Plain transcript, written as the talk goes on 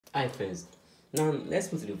Hi friends. Now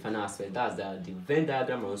let's move to the final aspect. That's the Venn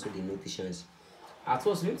diagram and also the notations. At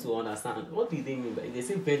first, we need to understand what do they mean by they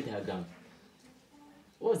say Venn diagram.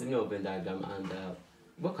 What's the meaning of Venn diagram, and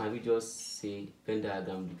what can we just say Venn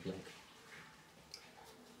diagram look like?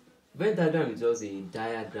 Venn diagram is just a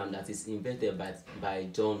diagram that is invented by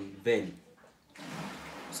John Venn.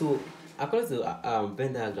 So according to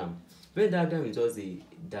Venn diagram is just a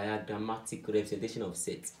diagrammatic representation of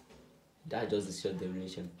set. That's just the short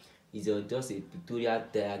definition. It's just a pictorial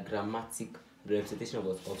diagrammatic representation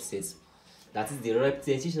of sets. That is the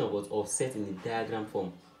representation of set in the diagram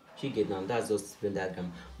form. You get now, that's just Venn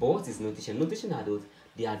diagram. But what is notation? Notation are those,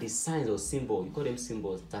 they are the signs or symbols, you call them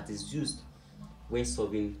symbols, that is used when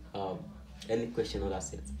solving any question on that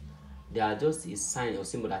set. They are just a sign or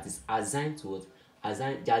symbol that is assigned to what?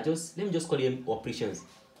 Assigned, they are just, let me just call them operations.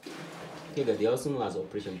 Okay, but they are also known as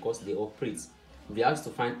operation because they operate. We have to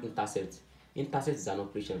find intercept. Intercept is an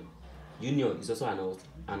operation. Union is also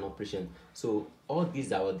an operation. So all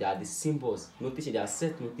these are they are the symbols, notation, they are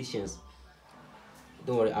set notations.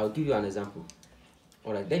 Don't worry, I'll give you an example.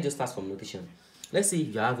 Alright, let's just start from notation. Let's say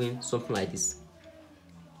you're having something like this.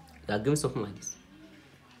 You are giving something like this.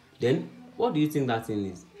 Then what do you think that thing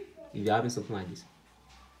is? If you're having something like this,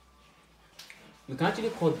 you can actually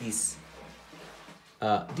call this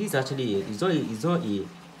this actually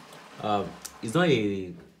it's not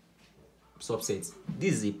a subset.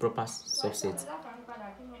 This is a proper subset.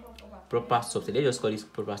 Proper subset. Let's just call this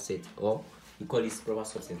proper set, or you call this proper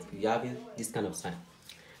subset. If you're having this kind of sign,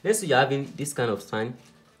 let's say you're having this kind of sign.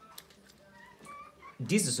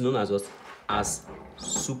 This is known as what? As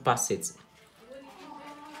superset.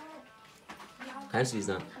 Can you see this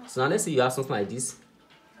now? So now let's say you have something like this.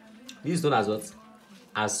 This is known as what?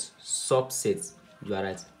 As subset. You are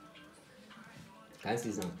right. Can you see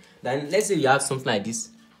this now? Then let's say you have something like this.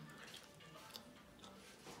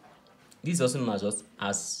 This is also known as what?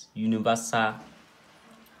 As universal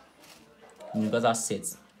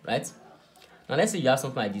set, right? Now let's say you have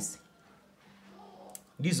something like this.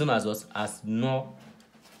 This is known as what? As null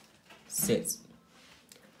set.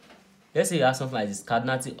 Let's say you have something like this,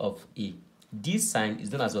 cardinality of A. This sign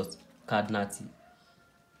is known as what? Cardinality.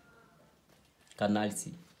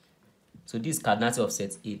 Cardinality. So this is cardinality of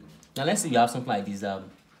set A. Now let's say you have something like this,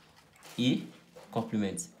 A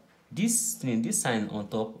complement. This thing, this sign on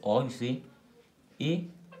top, or you say A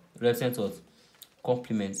represents what?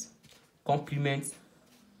 Complement. Complement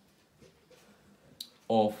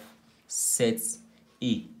of set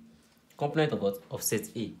A. Complement of what? Of set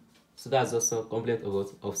A. So that's also complement of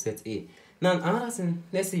what? Of set A. Now another thing,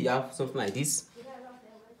 let's say you have something like this.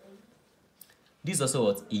 This is also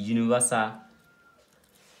what? A universal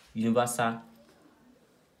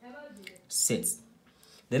set.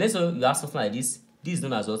 Then let's say you have something like this. This is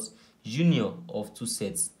known as what? Union of two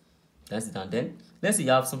sets. That's it. And then let's say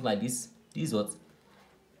you have something like this. This is what?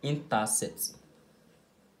 Intercept.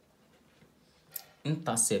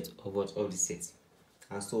 Intercept of what? Of the set.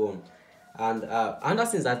 And so on. And another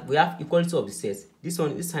thing is that we have equality of the set. This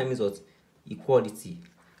time is what? Equality.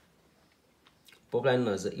 Popularly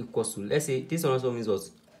known as equals to. Let's say this one also means what?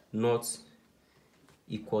 Not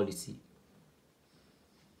equality.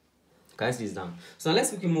 Can you see this down? So now let's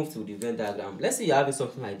quickly move to the Venn diagram. Let's say you're having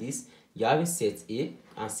something like this. You're having set A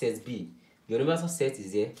and set B. Your universal set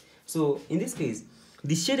is there. So in this case,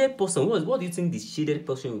 the shaded portion, what do you think the shaded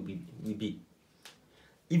portion will be?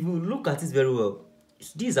 If you look at it very well,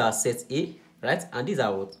 these are set A, right? And these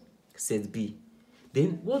are what? Set B.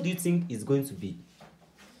 Then what do you think is going to be?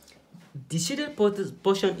 The shaded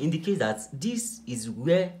portion indicates that this is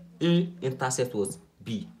where A intercept was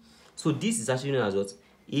B. So this is actually known as what?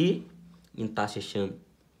 A intersection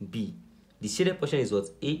B. The shaded portion is what?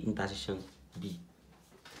 A intersection B.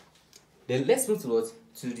 Then let's move to what?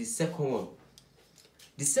 To the second one.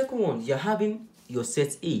 The second one, you're having your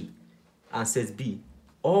set A and set B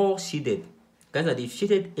all shaded. Guys, they've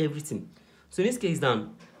shaded everything. So in this case now,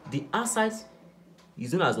 the outside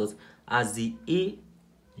is known as what? As the A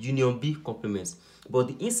union B complements.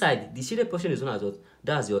 But the inside, the shaded portion is known as what?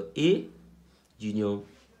 That's your A union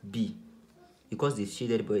B. Because they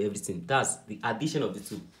shaded by everything. That's the addition of the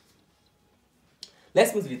two.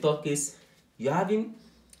 Let's move to the third case. You're having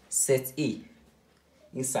set A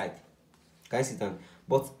inside. Can you see that?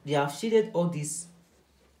 But they have shaded all these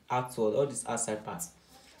outward, all these outside parts.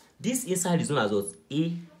 This inside is known as what?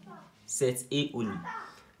 A set A only.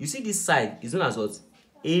 You see this side is known as what?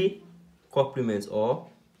 A complement, or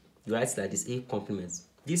you write it like this, A complement.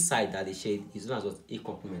 This side that they shade is known as what? A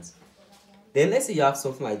complement. Then let's say you have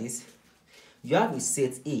something like this. You have a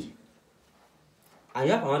set A and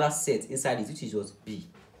you have another set inside it, which is what? B.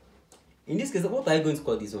 In this case, what are you going to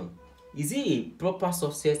call this one? Is it a proper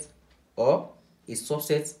subset, or a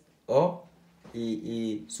subset, or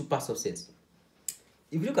a super subset?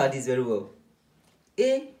 If you look at this very well,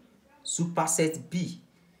 A superset B.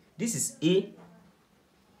 This is A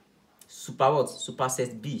super what?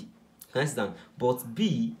 Superset B. Can you understand? But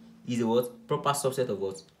B is a what? Proper subset of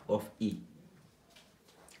what? Of A.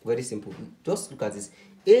 Very simple. Just look at this.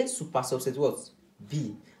 A super subset what?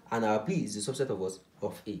 B. And our B is the subset of what?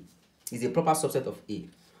 Of A. Is a proper subset of A.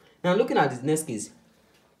 Now looking at this next case,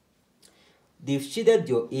 they've shaded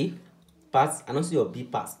your A part and also your B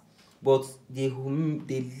part, but they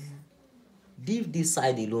leave this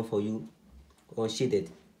side alone for you unshaded.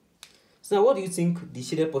 So now what do you think the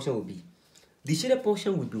shaded portion will be? The shaded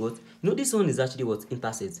portion will be what? No, this one is actually what?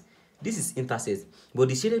 Intersect. This is intersect, but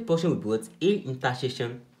the shaded portion will be what? A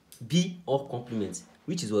intersection B or complement,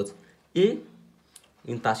 which is what? A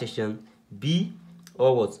intersection B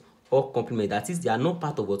or what? Or complement. That is, they are not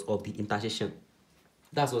part of what? Of the intersection.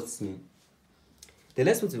 That's what it means. Then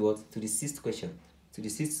let's move to what? To the sixth question. To the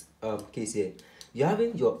sixth case here. You're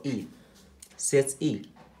having your A, set A,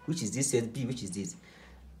 which is this, set B, which is this.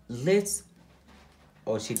 Let's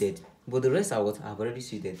unshaded. But the rest are what? I've already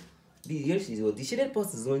shaded. The rest is what? The shaded part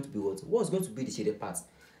is going to be what? What's going to be the shaded part?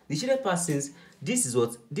 The shaded part, since this is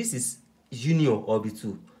what? This is union of the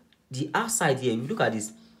two. The outside here, if you look at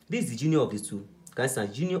this, this is the union of the two. Can you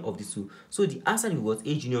understand? Union of the two. So the outside will be what? A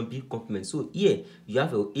union B complement. So here you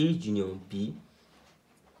have your A union B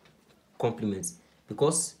complement,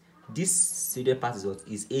 because this shaded part is what?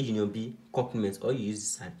 Is A union B complement, or you use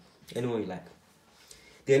this side, anyone you like.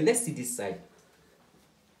 Then let's see this side.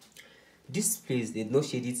 This place, they don't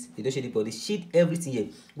shade it, but they shade everything here.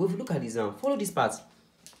 But if you look at this now, follow this part.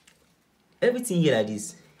 Everything here like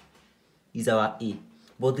this is our A,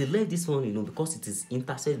 but they left this one, because it is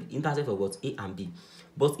intersect of what? A and B.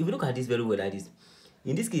 But if you look at this very well like this,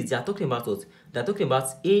 in this case, they are talking about what? They are talking about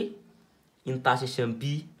A intersection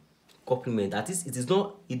B complement. That is,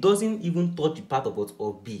 it doesn't even touch the part of what?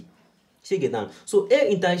 Of B. Check it down. So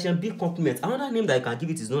A intersection B complement. Another name that you can give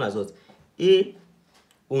it is known as what? A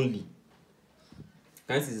only.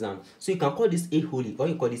 Can you see this? So you can call this A wholly, or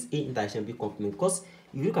you call this A intersection B complement, because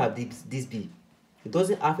if you look at this B, it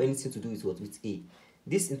doesn't have anything to do with what? With A.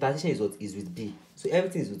 This intersection is what? Is with B. So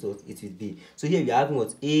everything is with what? It's with B. So here we are having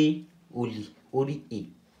what? A only A,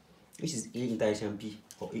 which is A intersection B,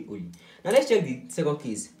 or A only. Now let's check the second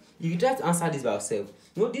case. If you try to answer this by yourself,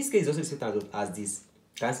 this case is also the same as this.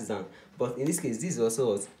 Can you see? But in this case, this is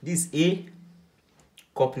also what? This A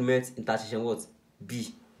complement intersection what?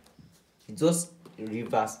 B. It just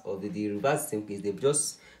reverse, or the reverse same case.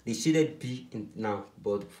 They shaded B now,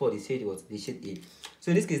 but before they shade what? They shade A.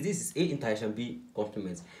 So in this case, this is A intersection B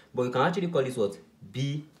complement, but you can actually call this what?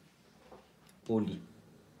 B only.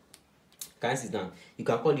 Can you see that? You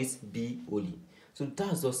can call this B only. So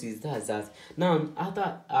that's just it. That's that. Now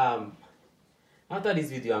after this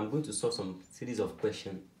video, I'm going to solve some series of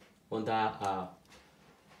questions under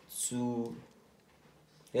two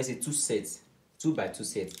sets. 2 by 2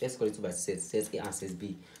 sets. Let's call it 2 by 2 sets. Sets A and sets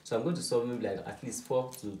B. So I'm going to solve maybe like at least 4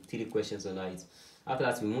 to 3 questions on it. After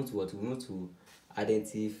that, we move to what? We move to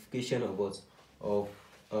identification of what?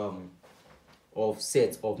 Of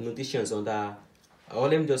sets, of notations under, or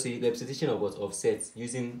let me just say representation of what? Of sets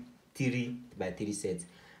using 3 by 3 sets.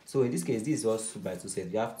 So in this case, this is also 2 by 2 sets.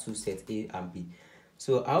 We have 2 sets, A and B.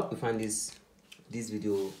 So I hope you find this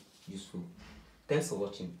video useful. Thanks for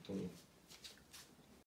watching.